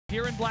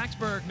Here in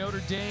Blacksburg,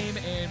 Notre Dame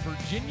and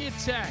Virginia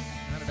Tech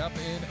got it up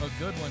in a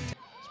good one.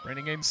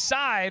 Sprinting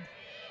inside.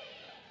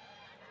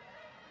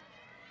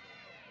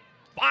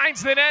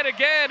 Finds the net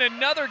again.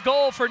 Another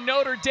goal for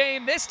Notre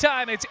Dame. This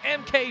time it's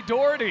MK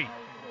Doherty.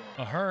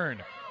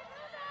 Ahern.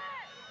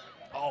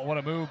 Oh, what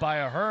a move by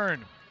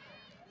Ahern.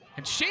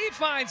 And she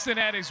finds the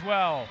net as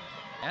well.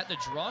 At the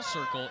draw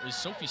circle is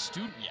Sophie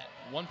Student yet.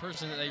 One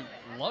person that they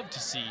love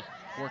to see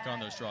work on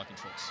those draw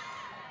controls.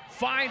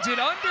 Finds it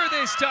under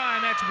this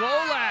time. That's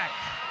Wolak.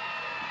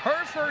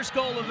 Her first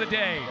goal of the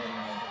day.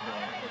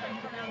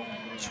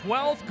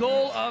 12th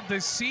goal of the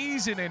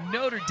season, and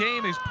Notre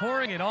Dame is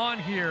pouring it on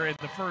here in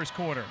the first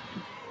quarter.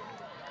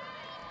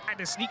 Trying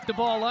to sneak the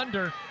ball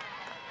under.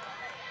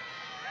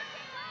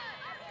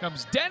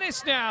 Comes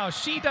Dennis now.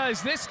 She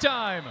does this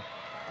time.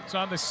 So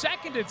on the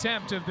second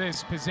attempt of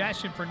this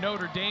possession for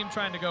Notre Dame,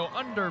 trying to go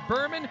under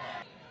Berman.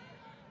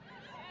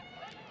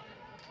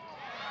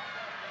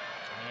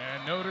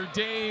 And Notre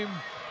Dame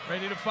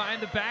ready to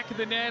find the back of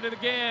the net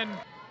again.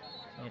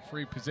 A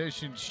free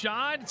position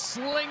shot,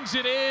 slings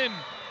it in.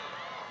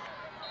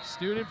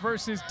 Student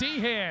versus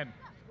Dehan.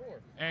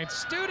 And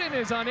Student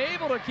is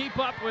unable to keep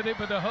up with it,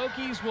 but the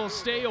Hokies will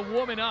stay a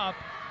woman up.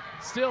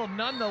 Still,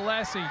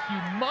 nonetheless, a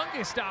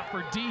humongous stop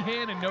for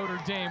Dehan and Notre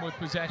Dame with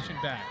possession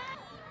back.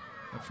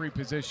 A free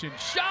position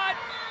shot.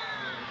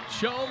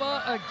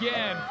 Choma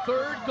again,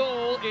 third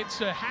goal.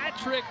 It's a hat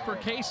trick for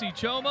Casey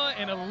Choma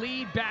and a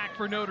lead back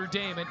for Notre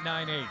Dame at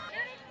 9-8.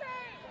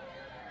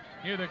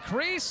 Near the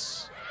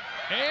crease,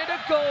 and a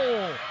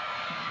goal.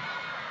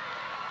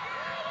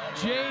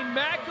 Jane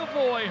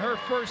McAvoy, her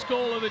first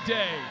goal of the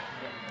day.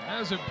 That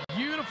was a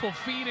beautiful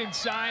feed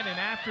inside, and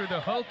after the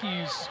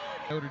Hokies,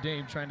 Notre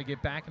Dame trying to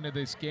get back into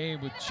this game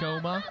with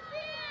Choma,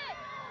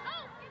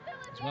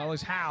 as well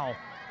as Howe.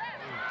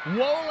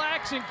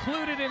 Wolak's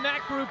included in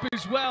that group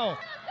as well.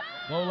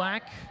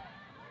 Wolak.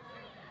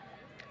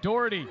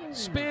 Doherty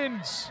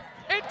spins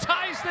and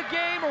ties the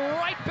game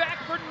right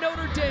back for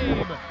Notre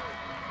Dame.